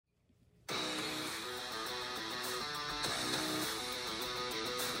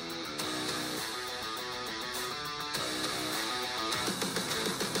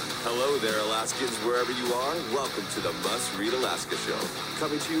Hello there, Alaskans, wherever you are. Welcome to the Must Read Alaska Show.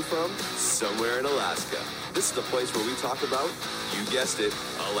 Coming to you from somewhere in Alaska. This is the place where we talk about, you guessed it,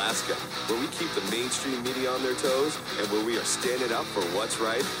 Alaska. Where we keep the mainstream media on their toes and where we are standing up for what's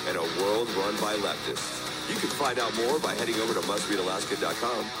right in a world run by leftists. You can find out more by heading over to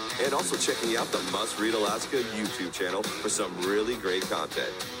mustreadalaska.com and also checking out the Must Read Alaska YouTube channel for some really great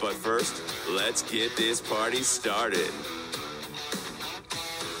content. But first, let's get this party started.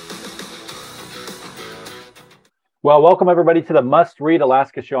 Well, welcome everybody to the Must Read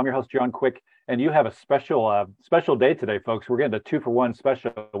Alaska Show. I'm your host, John Quick, and you have a special day today, folks. We're getting a 2-for-1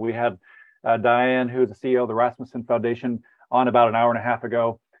 special. We had Diane, who's the CEO of the Rasmussen Foundation, on about an hour and a half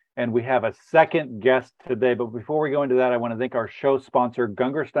ago, and we have a second guest today. But before we go into that, I want to thank our show sponsor,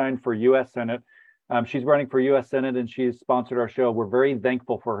 Gungerstein for U.S. Senate. She's running for U.S. Senate, and she's sponsored our show. We're very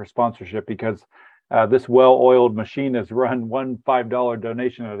thankful for her sponsorship because this well-oiled machine is run one $5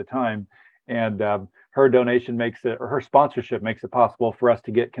 donation at a time, and her donation makes it, or her sponsorship makes it possible for us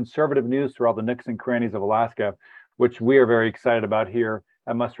to get conservative news through all the nooks and crannies of Alaska, which we are very excited about here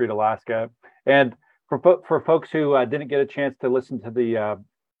at Must Read Alaska. And for folks who didn't get a chance to listen to the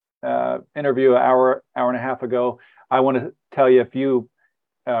interview an hour and a half ago, I want to tell you, if you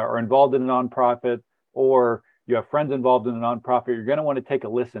are involved in a nonprofit or you have friends involved in a nonprofit, you're going to want to take a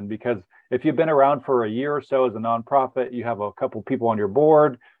listen, because if you've been around for a year or so as a nonprofit, you have a couple people on your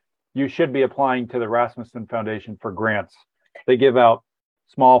board, you should be applying to the Rasmussen Foundation for grants. They give out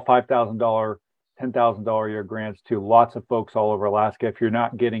small $5,000, $10,000 a year grants to lots of folks all over Alaska. If you're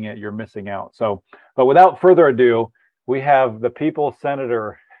not getting it, you're missing out. So, but without further ado, we have the People's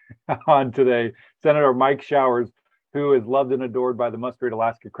Senator on today, Senator Mike Showers, who is loved and adored by the Must Read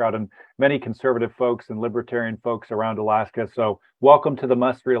Alaska crowd and many conservative folks and libertarian folks around Alaska. So welcome to the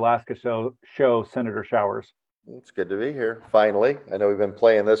Must Read Alaska show, Senator Showers. It's good to be here, finally. I know we've been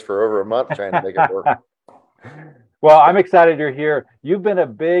playing this for over a month, trying to make it work. Well, I'm excited you're here. You've been a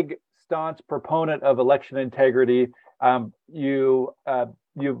big, staunch proponent of election integrity. You've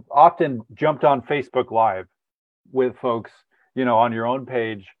often jumped on Facebook Live with folks, on your own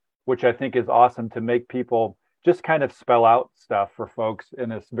page, which I think is awesome, to make people just kind of spell out stuff for folks in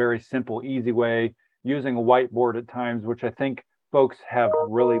this very simple, easy way, using a whiteboard at times, which I think folks have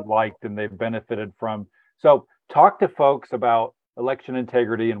really liked and they've benefited from. So talk to folks about election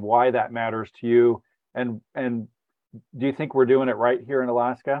integrity and why that matters to you. And do you think we're doing it right here in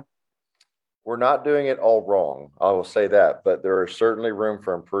Alaska? We're not doing it all wrong, I will say that, but there is certainly room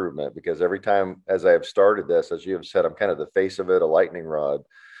for improvement, because every time as I have started this, as you have said, I'm kind of the face of it, a lightning rod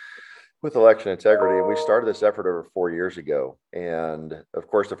with election integrity. And we started this effort over 4 years ago. And of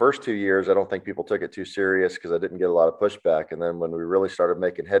course, the first 2 years, I don't think people took it too serious because I didn't get a lot of pushback. And then when we really started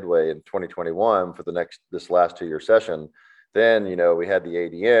making headway in 2021 for this last 2-year session, then, we had the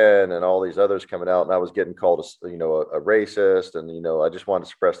ADN and all these others coming out, and I was getting called a racist. And, I just wanted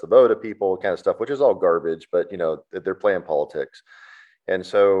to suppress the vote of people kind of stuff, which is all garbage, but, they're playing politics. And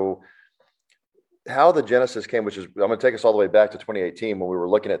so how the genesis came, which is, I'm going to take us all the way back to 2018 when we were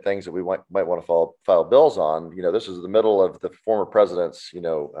looking at things that we might want to file bills on. This is the middle of the former president's,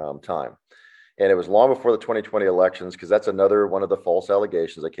 time. And it was long before the 2020 elections, because that's another one of the false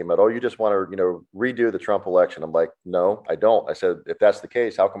allegations that came out. Oh, you just want to, redo the Trump election. I'm like, no, I don't. I said, if that's the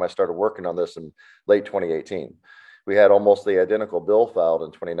case, how come I started working on this in late 2018? We had almost the identical bill filed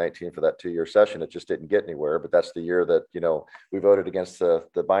in 2019 for that 2-year session. It just didn't get anywhere. But that's the year that, we voted against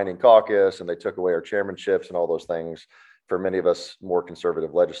the binding caucus, and they took away our chairmanships and all those things for many of us more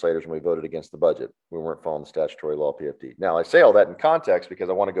conservative legislators when we voted against the budget. We weren't following the statutory law PFD. Now, I say all that in context because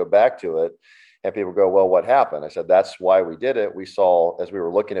I want to go back to it, and people go, well, what happened? I said, that's why we did it. We saw, as we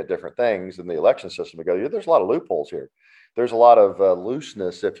were looking at different things in the election system, we go, yeah, there's a lot of loopholes here. There's a lot of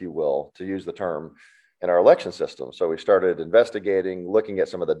looseness, if you will, to use the term, in our election system. So we started investigating, looking at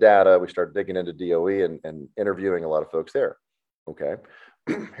some of the data. We started digging into DOE and interviewing a lot of folks there. Okay,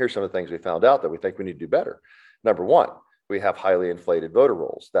 here's some of the things we found out that we think we need to do better. Number one, we have highly inflated voter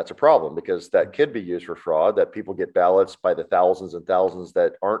rolls. That's a problem, because that could be used for fraud, that people get ballots by the thousands and thousands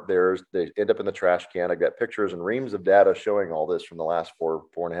that aren't theirs. They end up in the trash can. I got pictures and reams of data showing all this from the last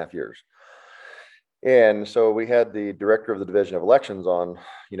 4.5 years. And so we had the director of the Division of Elections on,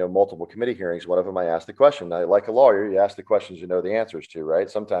 multiple committee hearings. One of them, I asked the question. Now, like a lawyer, you ask the questions you know the answers to, right?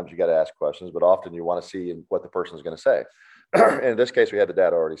 Sometimes you got to ask questions, but often you want to see what the person is going to say. And in this case, we had the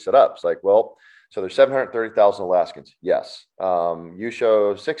data already set up. It's like, well, so there's 730,000 Alaskans. Yes. You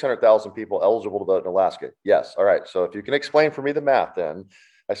show 600,000 people eligible to vote in Alaska. Yes. All right. So if you can explain for me the math, then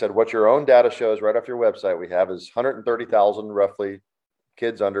I said, what your own data shows right off your website we have is 130,000 roughly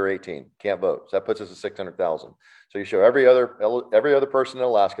kids under 18 can't vote. So that puts us at 600,000. So you show every other person in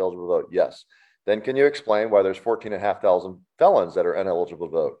Alaska eligible to vote. Yes. Then can you explain why there's 14,500 felons that are ineligible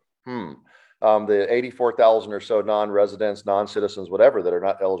to vote? The 84,000 or so non-residents, non-citizens, whatever, that are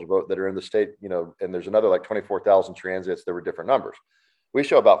not eligible, that are in the state, and there's another like 24,000 transits. There were different numbers. We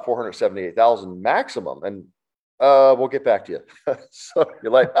show about 478,000 maximum, and we'll get back to you. So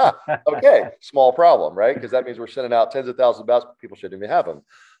you're like, okay, small problem, right? Because that means we're sending out tens of thousands of ballots. People shouldn't even have them.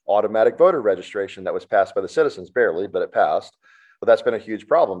 Automatic voter registration that was passed by the citizens, barely, but it passed. But that's been a huge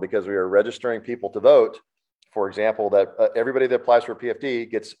problem because we are registering people to vote. For example, that everybody that applies for a PFD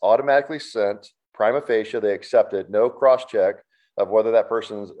gets automatically sent prima facie, they accept it, no cross check of whether that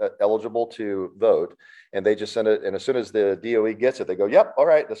person's eligible to vote. And they just send it. And as soon as the DOE gets it, they go, yep, all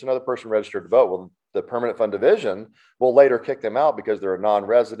right, that's another person registered to vote. Well, the Permanent Fund Division will later kick them out because they're a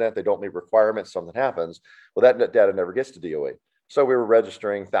non-resident. They don't meet requirements. Something happens. Well, that data never gets to DOE. So we were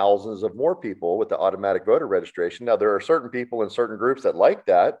registering thousands of more people with the automatic voter registration. Now, there are certain people in certain groups that like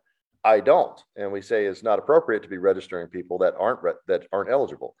that. I don't. And we say it's not appropriate to be registering people that aren't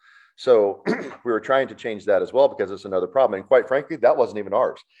eligible. So we were trying to change that as well because it's another problem. And quite frankly, that wasn't even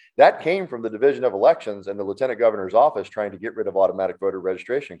ours. That came from the Division of Elections and the Lieutenant Governor's office trying to get rid of automatic voter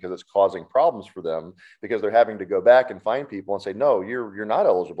registration because it's causing problems for them because they're having to go back and find people and say, no, you're not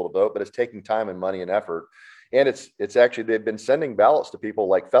eligible to vote, but it's taking time and money and effort. And it's actually, they've been sending ballots to people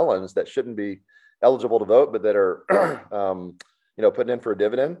like felons that shouldn't be eligible to vote, but that are, putting in for a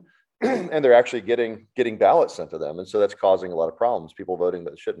dividend. And they're actually getting ballots sent to them. And so that's causing a lot of problems, people voting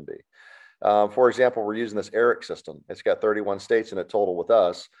that shouldn't be. For example, we're using this ERIC system. It's got 31 states in it total with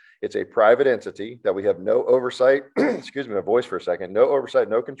us. It's a private entity that we have no oversight, excuse me, my voice for a second, no oversight,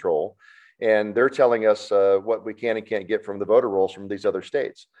 no control. And they're telling us what we can and can't get from the voter rolls from these other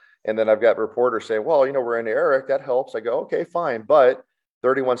states. And then I've got reporters saying, well, we're in ERIC, that helps. I go, okay, fine. But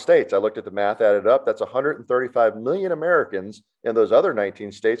 31 states, I looked at the math, added up, that's 135 million Americans in those other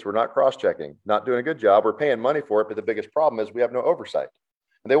 19 states. We're not cross-checking, not doing a good job. We're paying money for it, but the biggest problem is we have no oversight.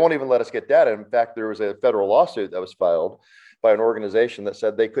 And they won't even let us get data. In fact, there was a federal lawsuit that was filed by an organization that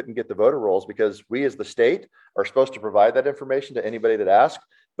said they couldn't get the voter rolls because we as the state are supposed to provide that information to anybody that asks.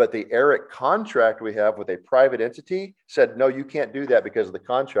 But the ERIC contract we have with a private entity said, no, you can't do that because of the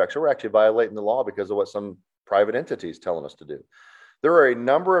contract. So we're actually violating the law because of what some private entities telling us to do. There are a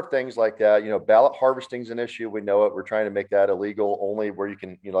number of things like that. Ballot harvesting is an issue. We know it. We're trying to make that illegal only where you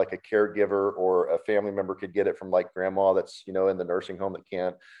can, like a caregiver or a family member could get it from like grandma that's, in the nursing home that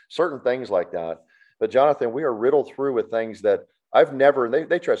can't. Certain things like that. But Jonathan, we are riddled through with things that I've never,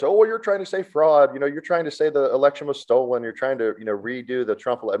 they try to say, oh, well, you're trying to say fraud. You're trying to say the election was stolen. You're trying to, redo the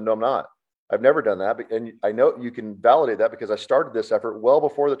Trump election. No, I'm not. I've never done that. And I know you can validate that because I started this effort well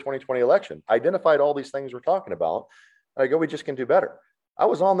before the 2020 election, identified all these things we're talking about. I go, we just can do better. I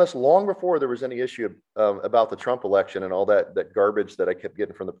was on this long before there was any issue about the Trump election and all that garbage that I kept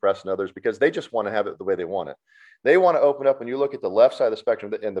getting from the press and others, because they just want to have it the way they want it. They want to open up, when you look at the left side of the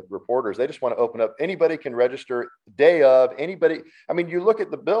spectrum and the reporters, they just want to open up. Anybody can register day of, anybody. I mean, you look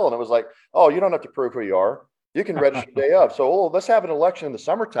at the bill and it was like, oh, you don't have to prove who you are. You can register day of. So let's have an election in the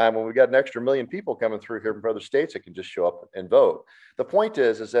summertime when we got an extra million people coming through here from other states that can just show up and vote. The point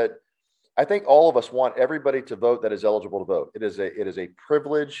is that I think all of us want everybody to vote that is eligible to vote. It is a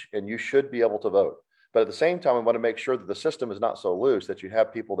privilege, and you should be able to vote. But at the same time, we want to make sure that the system is not so loose that you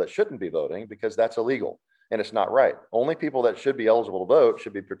have people that shouldn't be voting, because that's illegal and it's not right. Only people that should be eligible to vote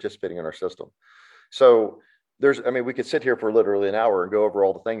should be participating in our system. So we could sit here for literally an hour and go over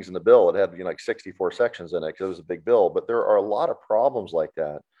all the things in the bill. It had like 64 sections in it because it was a big bill, but there are a lot of problems like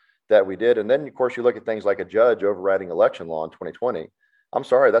that we did. And then of course you look at things like a judge overriding election law in 2020. I'm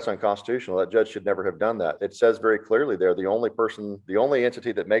sorry, that's unconstitutional. That judge should never have done that. It says very clearly there, the only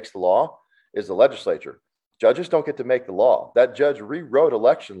entity that makes the law is the legislature. Judges don't get to make the law. That judge rewrote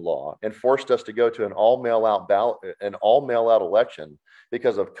election law and forced us to go to an all mail out election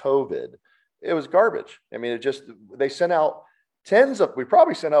because of COVID. It was garbage. I mean, they sent out we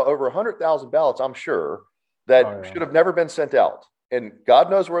probably sent out over 100,000 ballots, I'm sure, that should have never been sent out. And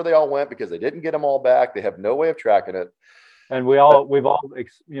God knows where they all went because they didn't get them all back. They have no way of tracking it. And we've all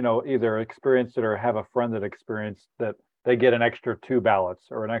either experienced it or have a friend that experienced that they get an extra 2 ballots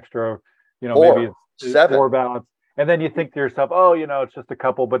or an extra, maybe it's 7. 4 ballots. And then you think to yourself, oh, it's just a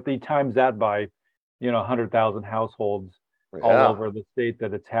couple, but the times that by, 100,000 households all over the state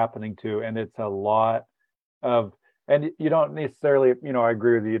that it's happening to. And it's a lot of, and you don't necessarily, I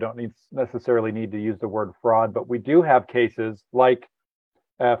agree with you. You don't necessarily need to use the word fraud, but we do have cases like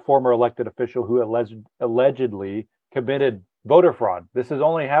a former elected official who allegedly committed voter fraud. This has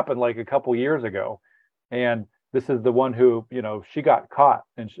only happened like a couple years ago. And this is the one who, she got caught,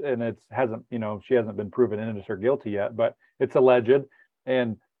 and it hasn't, she hasn't been proven innocent or guilty yet, but it's alleged,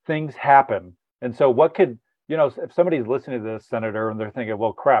 and things happen. And so what could, if somebody's listening to this, Senator, and they're thinking,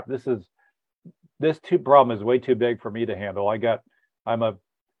 well, crap, this problem is way too big for me to handle. I got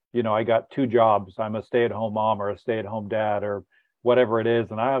two jobs. I'm a stay-at-home mom or a stay-at-home dad or whatever it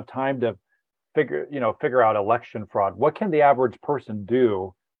is, and I have time to figure out election fraud. What can the average person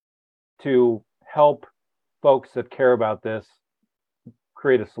do to help folks that care about this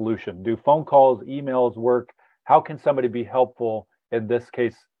create a solution? Do phone calls, emails work? How can somebody be helpful in this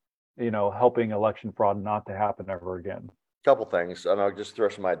case, helping election fraud not to happen ever again? Couple things, and I'll just throw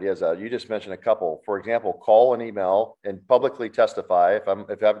some ideas out. You just mentioned a couple. For example, call and email and publicly testify. If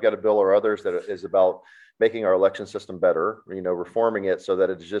I've got a bill or others that is about making our election system better, reforming it so that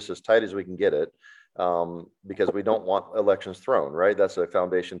it's just as tight as we can get it, because we don't want elections thrown, right? That's a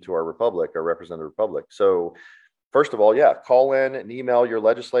foundation to our republic, our representative republic. So first of all, call in and email your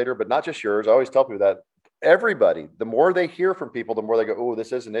legislator, but not just yours. I always tell people that everybody, the more they hear from people, the more they go, oh,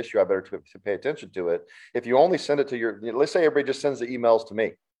 this is an issue. I better to pay attention to it. If you only send it to let's say everybody just sends the emails to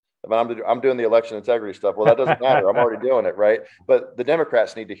me. I mean, I'm doing the election integrity stuff. Well, that doesn't matter. I'm already doing it, right? But the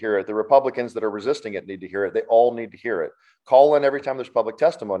Democrats need to hear it. The Republicans that are resisting it need to hear it. They all need to hear it. Call in every time there's public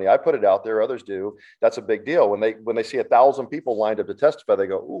testimony. I put it out there. Others do. That's a big deal. When they see 1,000 people lined up to testify, they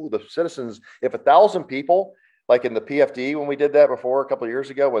go, ooh, the citizens. If 1,000 people, like in the PFD, when we did that before a couple of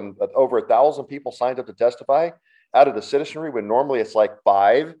years ago, when over 1,000 people signed up to testify out of the citizenry, when normally it's like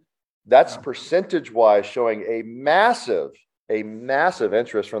 5, that's percentage-wise showing a massive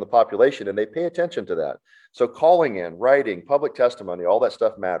interest from the population, and they pay attention to that. So calling in, writing, public testimony, all that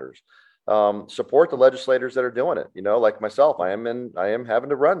stuff matters. Support the legislators that are doing it. Like myself, I am having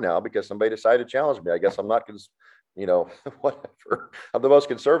to run now because somebody decided to challenge me. I guess I'm not going to, whatever. I'm the most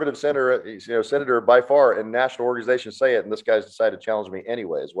conservative senator by far, and national organizations say it, and this guy's decided to challenge me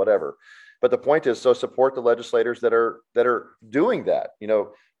anyways, whatever. But the point is, so support the legislators that are doing that.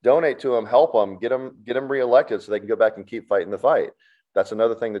 Donate to them, help them, get them reelected so they can go back and keep fighting the fight. That's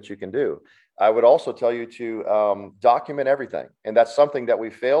another thing that you can do. I would also tell you to document everything. And that's something that we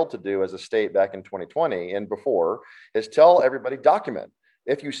failed to do as a state back in 2020 and before, is tell everybody, document.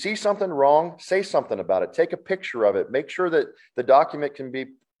 If you see something wrong, say something about it. Take a picture of it. Make sure that the document can be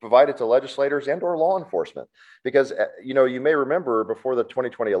provided to legislators and or law enforcement. Because, you may remember before the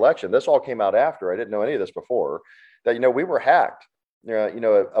 2020 election, this all came out after. I didn't know any of this before, that, we were hacked.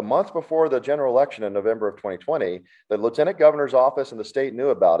 A month before the general election in November of 2020, the lieutenant governor's office and the state knew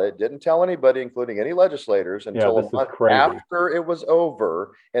about it, didn't tell anybody, including any legislators, until a month after it was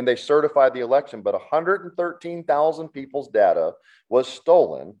over, and they certified the election. But 113,000 people's data was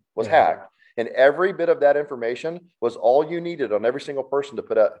stolen, was hacked. And every bit of that information was all you needed on every single person to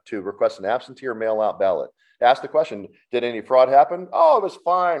put out to request an absentee or mail out ballot. Ask the question, did any fraud happen? Oh, it was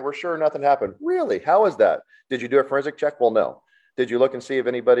fine. We're sure nothing happened. Really? How is that? Did you do a forensic check? Well, no. Did you look and see if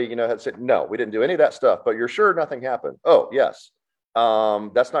anybody, had said, no, we didn't do any of that stuff, but you're sure nothing happened? Oh, yes.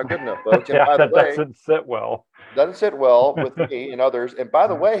 That's not good enough, folks. And by the way, doesn't sit well. Doesn't sit well with me and others. And by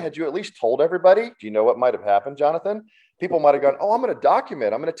the way, had you at least told everybody? Do you know what might have happened, Jonathan? People might have gone, oh, I'm going to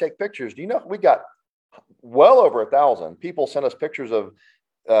document. I'm going to take pictures. Do you know we got well over 1,000 people sent us pictures of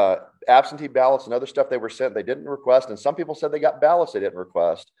absentee ballots and other stuff they were sent they didn't request. And some people said they got ballots they didn't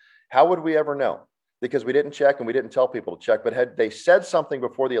request. How would we ever know? Because we didn't check and we didn't tell people to check. But had they said something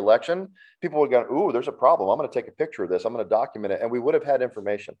before the election, people would have gone, ooh, there's a problem. I'm going to take a picture of this. I'm going to document it. And we would have had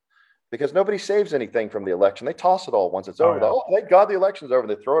information, because nobody saves anything from the election. They toss it all once it's over. Oh, thank God the election's over.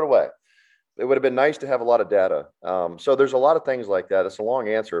 They throw it away. It would have been nice to have a lot of data. So there's a lot of things like that. It's a long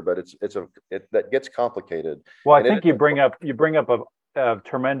answer, but that gets complicated. Well, I think you bring up a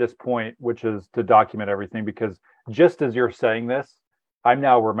tremendous point, which is to document everything, because just as you're saying this, I'm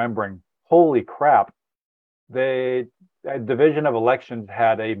now remembering, holy crap, the Division of Elections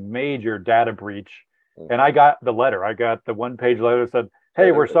had a major data breach. And I got the letter. I got the one-page letter that said,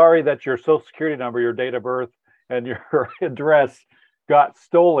 hey, we're sorry that your social security number, your date of birth, and your address got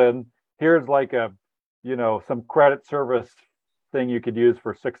stolen. Here's like some credit service thing you could use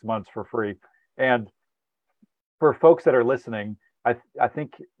for 6 months for free. And for folks that are listening, I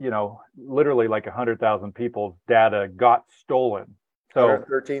think, literally like 100,000 people's data got stolen. So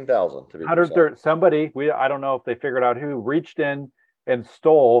 113,000 to be precise. Somebody, I don't know if they figured out who, reached in and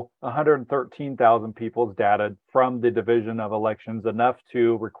stole 113,000 people's data from the Division of Elections, enough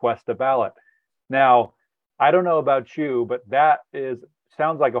to request a ballot. Now, I don't know about you, but that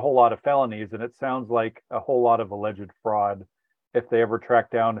sounds like a whole lot of felonies, and it sounds like a whole lot of alleged fraud. If they ever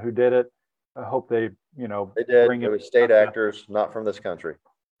track down who did it, I hope they did. It was state actors, not from this country.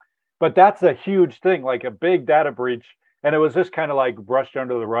 But that's a huge thing, like a big data breach. And it was just kind of like brushed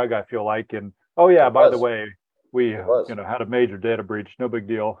under the rug, I feel like. And oh yeah, by the way, we had a major data breach. No big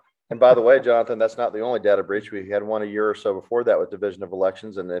deal. And by the way, Jonathan, that's not the only data breach. We had one a year or so before that with Division of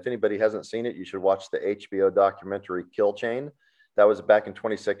Elections. And if anybody hasn't seen it, you should watch the HBO documentary Kill Chain. That was back in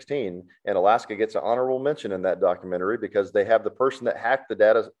 2016. And Alaska gets an honorable mention in that documentary because they have the person that hacked the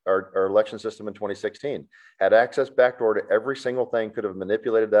data, our election system in 2016, had access backdoor to every single thing, could have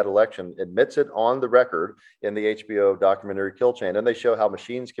manipulated that election, admits it on the record in the HBO documentary Kill Chain. And they show how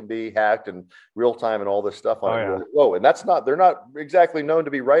machines can be hacked in real time and all this stuff on it. Yeah. Whoa. And they're not exactly known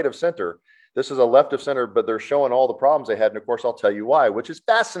to be right of center. This is a left of center, but they're showing all the problems they had. And of course, I'll tell you why, which is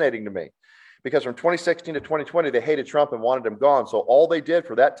fascinating to me. Because from 2016 to 2020, they hated Trump and wanted him gone. So all they did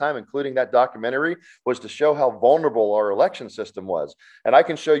for that time, including that documentary, was to show how vulnerable our election system was. And I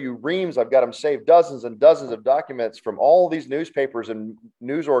can show you reams. I've got them saved, dozens and dozens of documents from all these newspapers and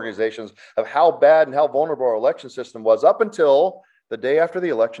news organizations of how bad and how vulnerable our election system was up until the day after the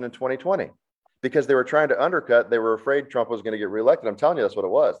election in 2020. Because they were trying to undercut, they were afraid Trump was going to get reelected. I'm telling you, that's what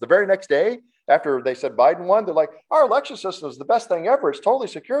it was. The very next day, after they said Biden won, they're like, our election system is the best thing ever. It's totally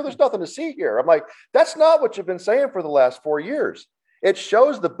secure. There's nothing to see here. I'm like, that's not what you've been saying for the last 4 years. It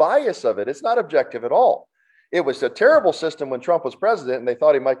shows the bias of it. It's not objective at all. It was a terrible system when Trump was president and they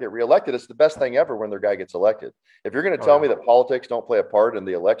thought he might get reelected. It's the best thing ever when their guy gets elected. If you're going to tell me that politics don't play a part in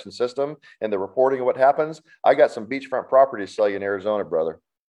the election system and the reporting of what happens, I got some beachfront property to sell you in Arizona, brother.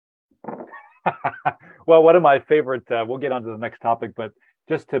 Well, one of my favorite, we'll get on to the next topic, but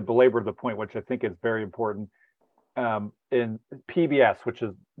just to belabor the point, which I think is very important, in PBS, which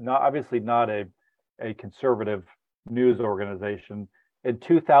is obviously not a conservative news organization, in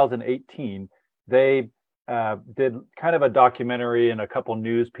 2018, they did kind of a documentary and a couple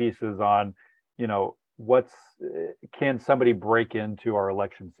news pieces on, can somebody break into our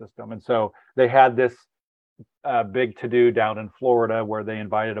election system? And so they had this big to-do down in Florida where they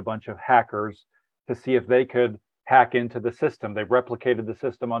invited a bunch of hackers to see if they could hack into the system. They replicated the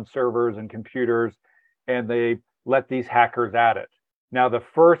system on servers and computers, and they let these hackers at it. Now, the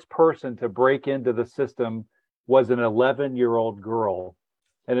first person to break into the system was an 11-year-old girl,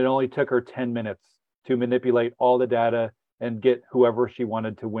 and it only took her 10 minutes to manipulate all the data and get whoever she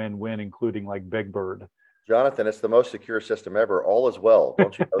wanted to win, including like Big Bird. Jonathan, it's the most secure system ever. All is well.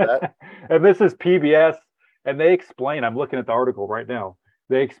 Don't you know that? And this is PBS. And they explain, I'm looking at the article right now,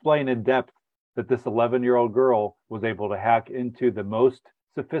 they explain in depth that this 11-year-old girl was able to hack into the most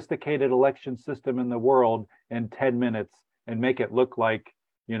sophisticated election system in the world in 10 minutes and make it look like,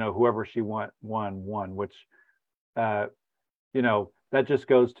 whoever she won, which, that just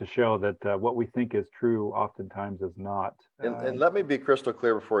goes to show that what we think is true oftentimes is not. And let me be crystal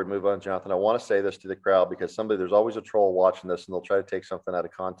clear before we move on, Jonathan. I want to say this to the crowd because there's always a troll watching this and they'll try to take something out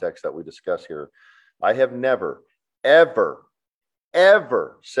of context that we discuss here. I have never, ever,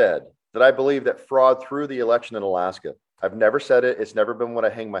 ever said that I believe that fraud threw the election in Alaska. I've never said it. It's never been what I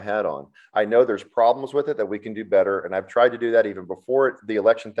hang my hat on. I know there's problems with it that we can do better. And I've tried to do that even before the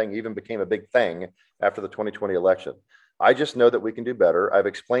election thing even became a big thing after the 2020 election. I just know that we can do better. I've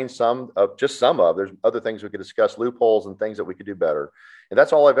explained there's other things we could discuss, loopholes and things that we could do better. And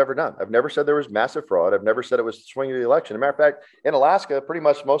that's all I've ever done. I've never said there was massive fraud. I've never said it was swinging the election. As a matter of fact, in Alaska, pretty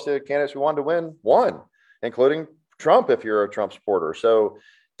much most of the candidates we wanted to win won, including Trump, if you're a Trump supporter. So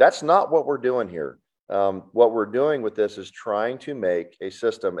that's not what we're doing here. What we're doing with this is trying to make a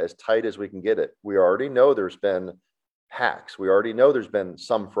system as tight as we can get it. We already know there's been hacks. We already know there's been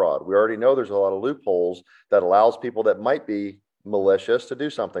some fraud. We already know there's a lot of loopholes that allows people that might be malicious to do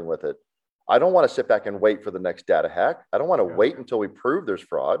something with it. I don't want to sit back and wait for the next data hack. I don't want to wait until we prove there's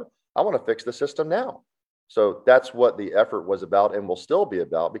fraud. I want to fix the system now. So that's what the effort was about and will still be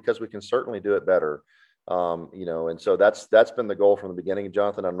about because we can certainly do it better. And so that's been the goal from the beginning,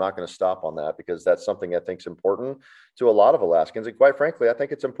 Jonathan. I'm not going to stop on that because that's something I think is important to a lot of Alaskans. And quite frankly, I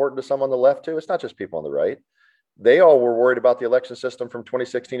think it's important to some on the left too. It's not just people on the right. They all were worried about the election system from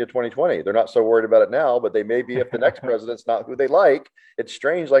 2016 to 2020. They're not so worried about it now, but they may be if the next president's not who they like. It's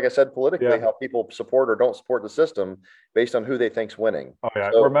strange, like I said, politically, how people support or don't support the system based on who they think's winning. Oh, yeah.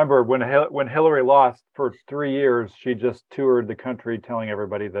 So, remember when Hillary lost for 3 years, she just toured the country telling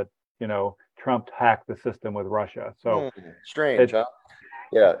everybody that, Trump hacked the system with Russia. So strange, huh?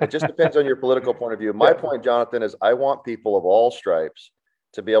 Yeah, it just depends on your political point of view. My point, Jonathan, is I want people of all stripes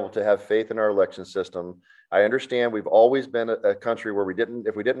to be able to have faith in our election system. I understand we've always been a country where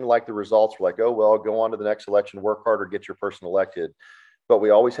if we didn't like the results, we're like, oh, well, go on to the next election, work harder, get your person elected. But we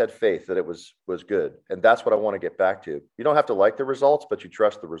always had faith that it was good. And that's what I want to get back to. You don't have to like the results, but you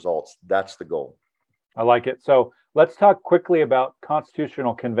trust the results. That's the goal. I like it. So Let's talk quickly about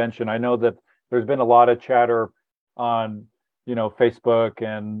Constitutional Convention. I know that there's been a lot of chatter on, Facebook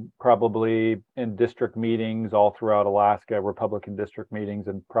and probably in district meetings all throughout Alaska, Republican district meetings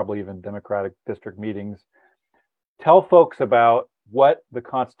and probably even Democratic district meetings. Tell folks about what the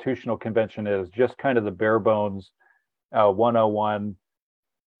Constitutional Convention is, just kind of the bare bones 101,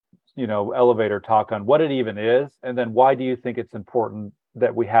 elevator talk on what it even is, and then why do you think it's important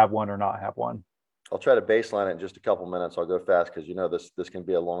that we have one or not have one? I'll try to baseline it in just a couple minutes. I'll go fast because this can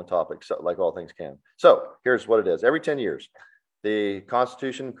be a long topic, so, like all things can. So here's what it is. Every 10 years, the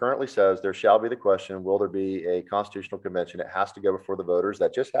Constitution currently says there shall be the question, will there be a Constitutional Convention? It has to go before the voters.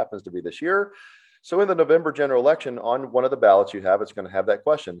 That just happens to be this year. So in the November general election, on one of the ballots you have, it's going to have that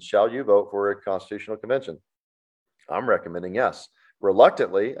question, shall you vote for a Constitutional Convention? I'm recommending yes.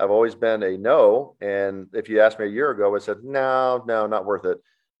 Reluctantly, I've always been a no. And if you asked me a year ago, I said, no, not worth it.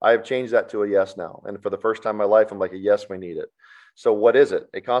 I have changed that to a yes now. And for the first time in my life, I'm like, yes, we need it. So what is it?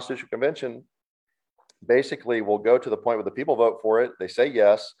 A Constitutional Convention basically will go to the point where the people vote for it. They say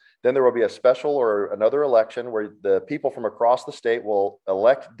yes. Then there will be a special or another election where the people from across the state will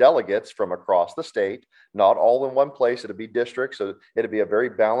elect delegates from across the state, not all in one place. It'll be districts. So it'll be a very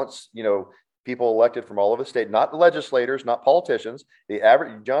balanced, people elected from all over the state, not legislators, not politicians. The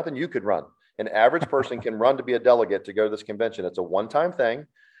average, Jonathan, you could run. An average person can run to be a delegate to go to this convention. It's a one-time thing.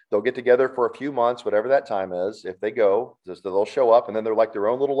 They'll get together for a few months, whatever that time is. If they go, they'll show up, and then they're like their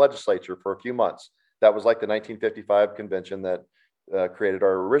own little legislature for a few months. That was like the 1955 convention that created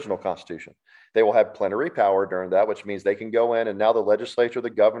our original Constitution. They will have plenary power during that, which means they can go in, and now the legislature, the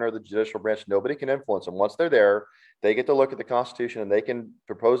governor, the judicial branch, nobody can influence them. Once they're there, they get to look at the Constitution, and they can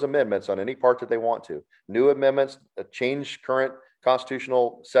propose amendments on any part that they want to. New amendments, change current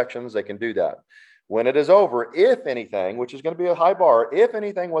constitutional sections, they can do that. When it is over, if anything, which is going to be a high bar, if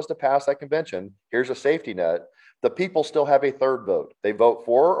anything was to pass that convention, here's a safety net. The people still have a third vote. They vote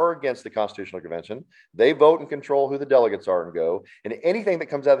for or against the Constitutional Convention. They vote and control who the delegates are and go. And anything that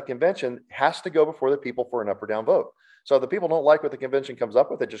comes out of the convention has to go before the people for an up or down vote. So if the people don't like what the convention comes up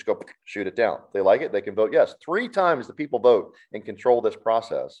with, they just go shoot it down. If they like it, they can vote yes. 3 times the people vote and control this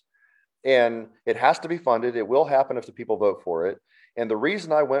process. And it has to be funded. It will happen if the people vote for it. And the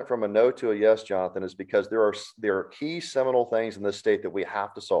reason I went from a no to a yes, Jonathan, is because there are key seminal things in this state that we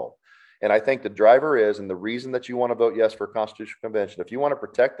have to solve. And I think the driver is, and the reason that you want to vote yes for a Constitutional Convention, if you want to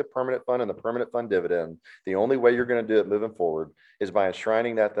protect the permanent fund and the permanent fund dividend, the only way you're going to do it moving forward is by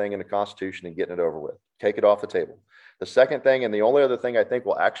enshrining that thing in the Constitution and getting it over with. Take it off the table. The second thing, and the only other thing I think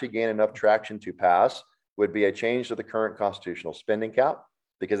will actually gain enough traction to pass, would be a change to the current constitutional spending cap.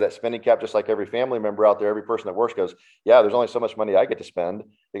 Because that spending cap, just like every family member out there, every person that works goes, yeah, there's only so much money I get to spend.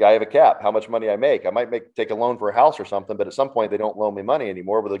 I have a cap, how much money I make. I might take a loan for a house or something, but at some point they don't loan me money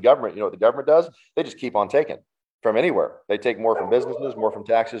anymore. With the government, you know what the government does? They just keep on taking from anywhere. They take more from businesses, more from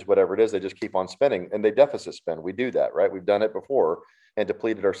taxes, whatever it is. They just keep on spending, and they deficit spend. We do that, right? We've done it before and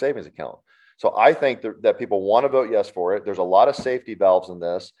depleted our savings account. So I think that people want to vote yes for it. There's a lot of safety valves in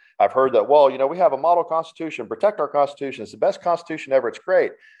this. I've heard that, well, we have a model constitution, protect our constitution. It's the best constitution ever. It's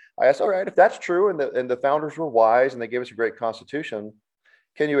great. I asked, all right, if that's true and the founders were wise and they gave us a great constitution,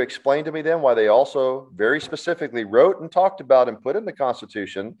 can you explain to me then why they also very specifically wrote and talked about and put in the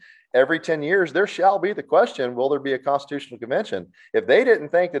Constitution every 10 years, there shall be the question, will there be a Constitutional Convention? If they didn't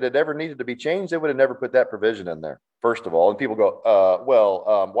think that it ever needed to be changed, they would have never put that provision in there, first of all. And people go,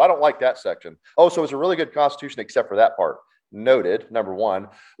 well, I don't like that section. Oh, so it's a really good Constitution except for that part. Noted, number one.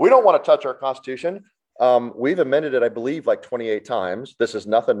 We don't want to touch our Constitution. We've amended it, I believe, like 28 times. This is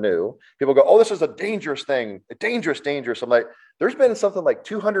nothing new. People go, oh, this is a dangerous thing, dangerous. I'm like, there's been something like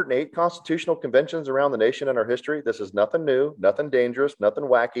 208 constitutional conventions around the nation in our history. This is nothing new, nothing dangerous, nothing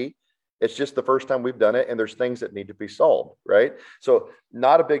wacky. It's just the first time we've done it, and there's things that need to be solved, right? So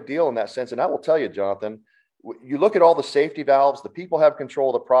not a big deal in that sense. And I will tell you, Jonathan, you look at all the safety valves, the people have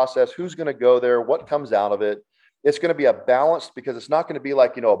control of the process, who's going to go there, what comes out of it. It's going to be a balance, because it's not going to be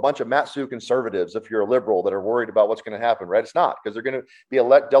like, a bunch of Matsu conservatives, if you're a liberal, that are worried about what's going to happen, right? It's not, because they're going to be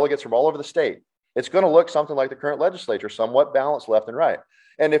elect delegates from all over the state. It's going to look something like the current legislature, somewhat balanced left and right.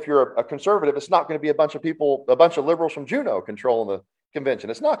 And if you're a conservative, it's not going to be a bunch of people, a bunch of liberals from Juneau controlling the convention.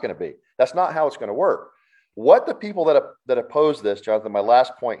 It's not going to be. That's not how it's going to work. What the people that oppose this, Jonathan, my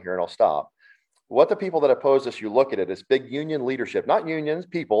last point here, and I'll stop. What the people that oppose this, you look at it as big union leadership, not unions,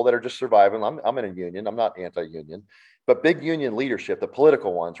 people that are just surviving. I'm in a union. I'm not anti-union, but big union leadership, the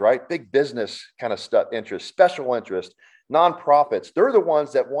political ones, right? Big business kind of stuff, interest, special interest, nonprofits. They're the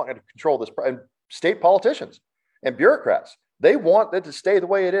ones that want to control this, and state politicians and bureaucrats. They want it to stay the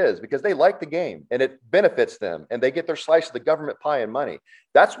way it is because they like the game and it benefits them and they get their slice of the government pie and money.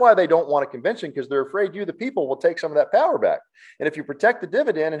 That's why they don't want a convention, because they're afraid you, the people, will take some of that power back. And if you protect the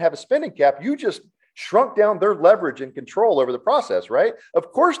dividend and have a spending cap, you just shrunk down their leverage and control over the process, right?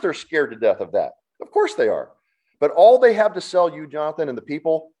 Of course, they're scared to death of that. Of course they are. But all they have to sell you, Jonathan, and the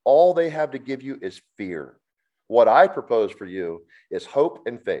people, all they have to give you is fear. What I propose for you is hope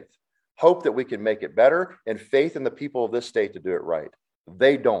and faith. Hope that we can make it better, and faith in the people of this state to do it right.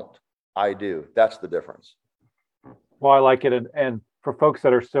 They don't. I do. That's the difference. Well, I like it. And for folks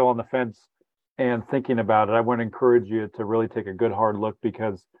that are still on the fence and thinking about it, I want to encourage you to really take a good hard look,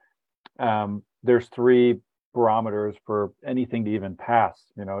 because there's three barometers for anything to even pass.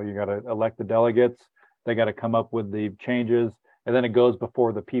 You know, you got to elect the delegates. They got to come up with the changes, and then it goes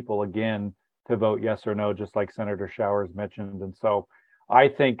before the people again to vote yes or no, just like Senator Showers mentioned. And so I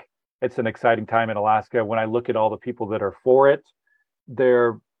think it's an exciting time in Alaska. When I look at all the people that are for it,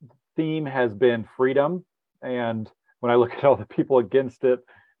 their theme has been freedom. And when I look at all the people against it,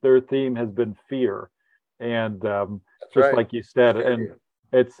 their theme has been fear. And just right. Like you said, and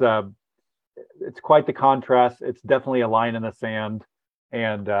it's quite the contrast. It's definitely a line in the sand.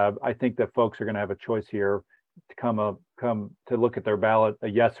 And I think that folks are going to have a choice here to come to look at their ballot, a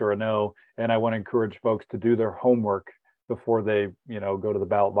yes or a no. And I want to encourage folks to do their homework before they, go to the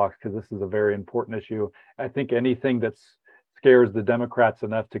ballot box, because this is a very important issue. I think anything that scares the Democrats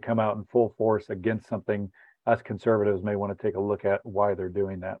enough to come out in full force against something, us conservatives may want to take a look at why they're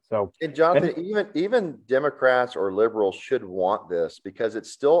doing that. So, and Jonathan, even Democrats or liberals should want this, because it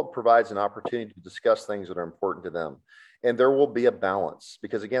still provides an opportunity to discuss things that are important to them. And there will be a balance,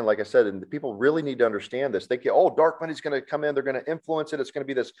 because again, like I said, and the people really need to understand this. They get, dark money's going to come in. They're going to influence it. It's going to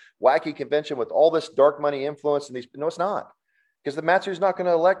be this wacky convention with all this dark money influence. And no, it's not, because the Matsu's not going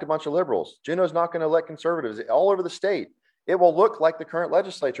to elect a bunch of liberals. Juneau's not going to elect conservatives all over the state. It will look like the current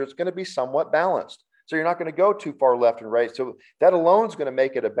legislature. It's going to be somewhat balanced. So you're not going to go too far left and right. So that alone is going to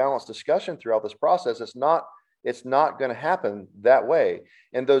make it a balanced discussion throughout this process. It's not going to happen that way.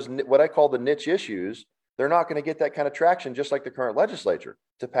 And those, what I call the niche issues, they're not going to get that kind of traction, just like the current legislature,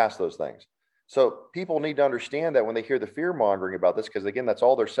 to pass those things. So people need to understand that when they hear the fear mongering about this, because again, that's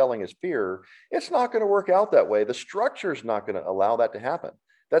all they're selling is fear. It's not going to work out that way. The structure is not going to allow that to happen.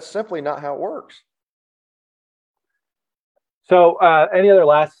 That's simply not how it works. So any other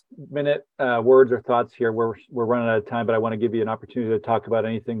last minute words or thoughts here? We're running out of time, but I want to give you an opportunity to talk about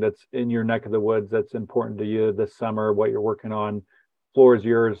anything that's in your neck of the woods that's important to you this summer, what you're working on. Floor is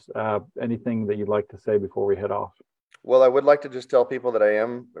yours. Anything that you'd like to say before we head off? Well, I would like to just tell people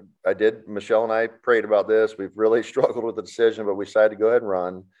that Michelle and I prayed about this. We've really struggled with the decision, but we decided to go ahead and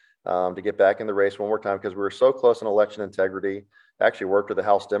run to get back in the race one more time, because we were so close in election integrity. Actually worked with the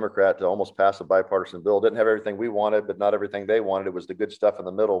House Democrat to almost pass a bipartisan bill. Didn't have everything we wanted, but not everything they wanted. It was the good stuff in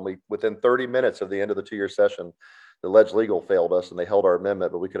the middle. Within 30 minutes of the end of the 2-year session, the Ledge Legal failed us and they held our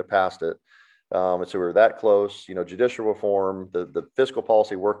amendment, but we could have passed it. And so we were that close. Judicial reform, the fiscal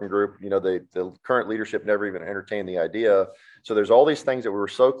policy working group, the current leadership never even entertained the idea. So there's all these things that we were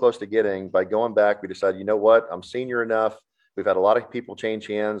so close to getting. By going back, we decided, you know what, I'm senior enough. We've had a lot of people change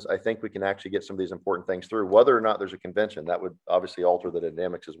hands. I think we can actually get some of these important things through, whether or not there's a convention. That would obviously alter the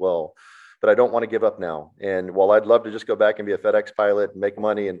dynamics as well. But I don't want to give up now. And while I'd love to just go back and be a FedEx pilot and make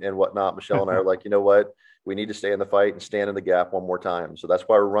money and whatnot, Michelle and I are like, you know what? We need to stay in the fight and stand in the gap one more time. So that's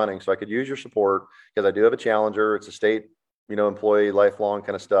why we're running. So I could use your support, because I do have a challenger. It's a state, employee, lifelong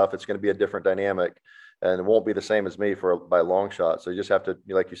kind of stuff. It's going to be a different dynamic, and it won't be the same as me by a long shot. So you just have to,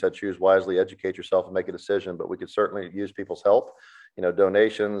 like you said, choose wisely, educate yourself, and make a decision. But we could certainly use people's help,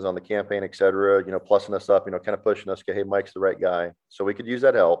 donations on the campaign, et cetera, plussing us up, kind of pushing us, okay, hey, Mike's the right guy. So we could use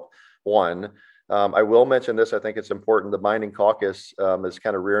that help. One. I will mention this. I think it's important. The Binding Caucus is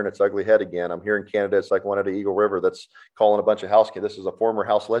kind of rearing its ugly head again. I'm hearing candidates like one at Eagle River that's calling a bunch of House. This is a former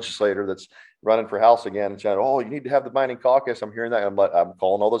House legislator that's running for House again and saying, "Oh, you need to have the Binding Caucus." I'm hearing that. I'm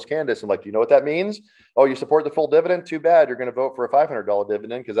calling all those candidates. I'm like, "Do you know what that means? Oh, you support the full dividend? Too bad. You're going to vote for a $500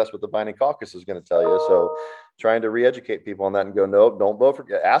 dividend, because that's what the Binding Caucus is going to tell you." So, trying to re-educate people on that and go, no, don't vote for.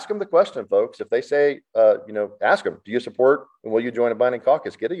 Ask them the question, folks. If they say, ask them, do you support and will you join a Binding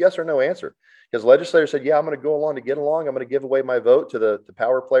Caucus? Get a yes or no answer. Because legislators said, yeah, I'm going to go along to get along. I'm going to give away my vote to the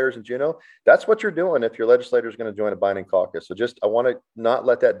power players in Juneau. That's what you're doing if your legislator is going to join a Binding Caucus. So I want to not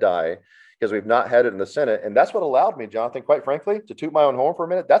let that die, because we've not had it in the Senate. And that's what allowed me, Jonathan, quite frankly, to toot my own horn for a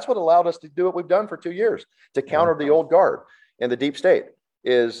minute. That's what allowed us to do what we've done for 2 years, to counter the old guard and the deep state.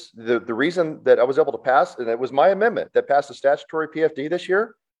 Is the reason that I was able to pass, and it was my amendment that passed the statutory PFD this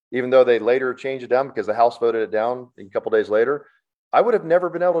year, even though they later changed it down because the House voted it down a couple of days later. I would have never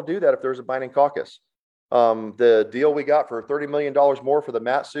been able to do that if there was a Binding Caucus. The deal we got for $30 million more for the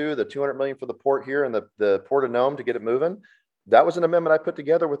Matsu, the $200 million for the port here and the Port of Nome to get it moving. That was an amendment I put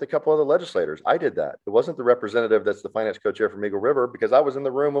together with a couple other legislators. I did that. It wasn't the representative that's the finance co-chair from Eagle River, because I was in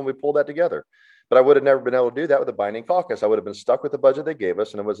the room when we pulled that together. But I would have never been able to do that with a binding caucus. I would have been stuck with the budget they gave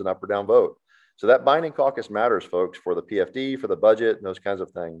us, and it was an up or down vote. So that binding caucus matters, folks, for the PFD, for the budget, and those kinds of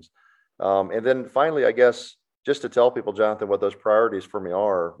things. And then finally, I guess, just to tell people, Jonathan, what those priorities for me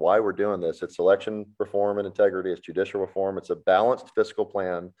are, why we're doing this. It's election reform and integrity. It's judicial reform. It's a balanced fiscal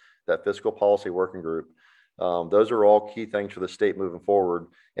plan, that fiscal policy working group. Those are all key things for the state moving forward.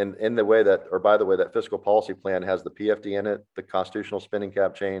 And in the way that, or by the way, that fiscal policy plan has the PFD in it, the constitutional spending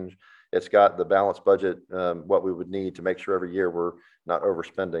cap change. It's got the balanced budget, what we would need to make sure every year we're not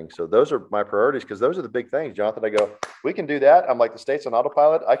overspending. So those are my priorities, because those are the big things, Jonathan. I go, we can do that. I'm like, the state's on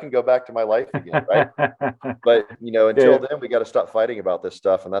autopilot. I can go back to my life again, right? But until then, we got to stop fighting about this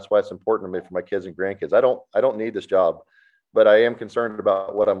stuff, and that's why it's important to me for my kids and grandkids. I don't need this job, but I am concerned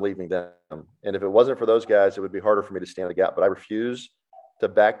about what I'm leaving them. And if it wasn't for those guys, it would be harder for me to stand the gap. But I refuse to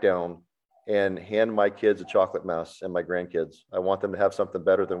back down and hand my kids a chocolate mess and my grandkids. I want them to have something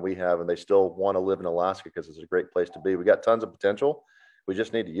better than we have, and they still want to live in Alaska because it's a great place to be. We got tons of potential. We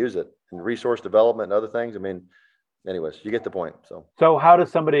just need to use it, and resource development and other things. I mean, anyways, you get the point. So how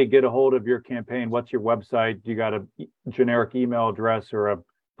does somebody get a hold of your campaign? What's your website? You got a generic email address or a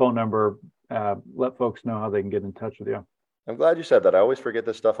phone number? Let folks know how they can get in touch with you. I'm glad you said that. I always forget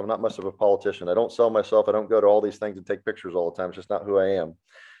this stuff. I'm not much of a politician. I don't sell myself. I don't go to all these things and take pictures all the time. It's just not who I am.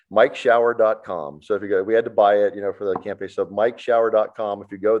 MikeShower.com. So if you go, we had to buy it, for the campaign. So MikeShower.com. If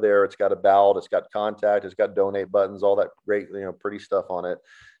you go there, it's got a ballot, it's got contact, it's got donate buttons, all that great, pretty stuff on it.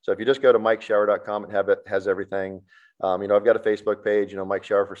 So if you just go to MikeShower.com, it has everything. I've got a Facebook page, Mike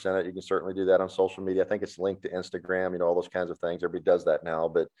Shower for Senate. You can certainly do that on social media. I think it's linked to Instagram, all those kinds of things. Everybody does that now,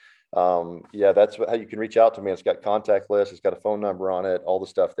 but that's how you can reach out to me. It's got contact list. It's got a phone number on it, all the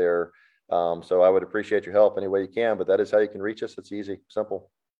stuff there. So I would appreciate your help any way you can, but that is how you can reach us. It's easy,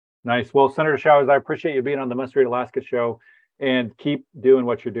 simple. Nice. Well, Senator Showers, I appreciate you being on the Must Read Alaska show, and keep doing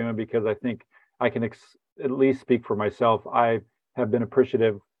what you're doing, because I think I can at least speak for myself. I have been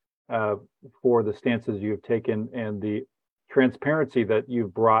appreciative for the stances you've taken and the transparency that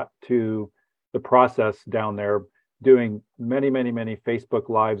you've brought to the process down there. Doing many, many, many Facebook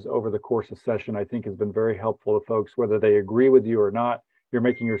Lives over the course of session, I think, has been very helpful to folks, whether they agree with you or not. You're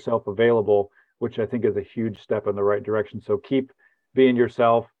making yourself available, which I think is a huge step in the right direction. So keep being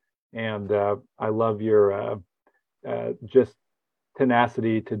yourself. And I love your just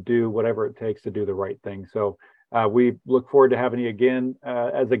tenacity to do whatever it takes to do the right thing. So we look forward to having you again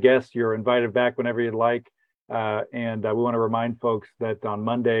as a guest. You're invited back whenever you'd like. And we want to remind folks that on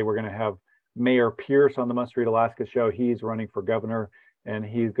Monday, we're going to have Mayor Pierce on the Must Read Alaska show. He's running for governor, and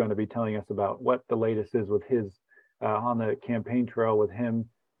he's going to be telling us about what the latest is with his on the campaign trail with him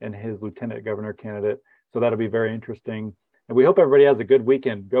and his lieutenant governor candidate. So that'll be very interesting. And we hope everybody has a good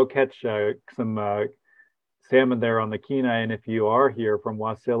weekend. Go catch some salmon there on the Kenai. And if you are here from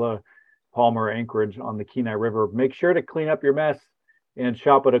Wasilla, Palmer, Anchorage on the Kenai River, make sure to clean up your mess and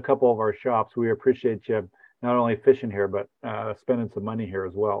shop at a couple of our shops. We appreciate you not only fishing here, but spending some money here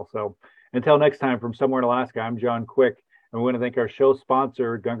as well. So until next time, from somewhere in Alaska, I'm John Quick. And we want to thank our show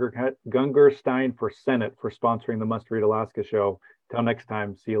sponsor, Gungerstein for Senate, for sponsoring the Must Read Alaska show. Till next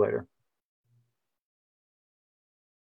time, see you later.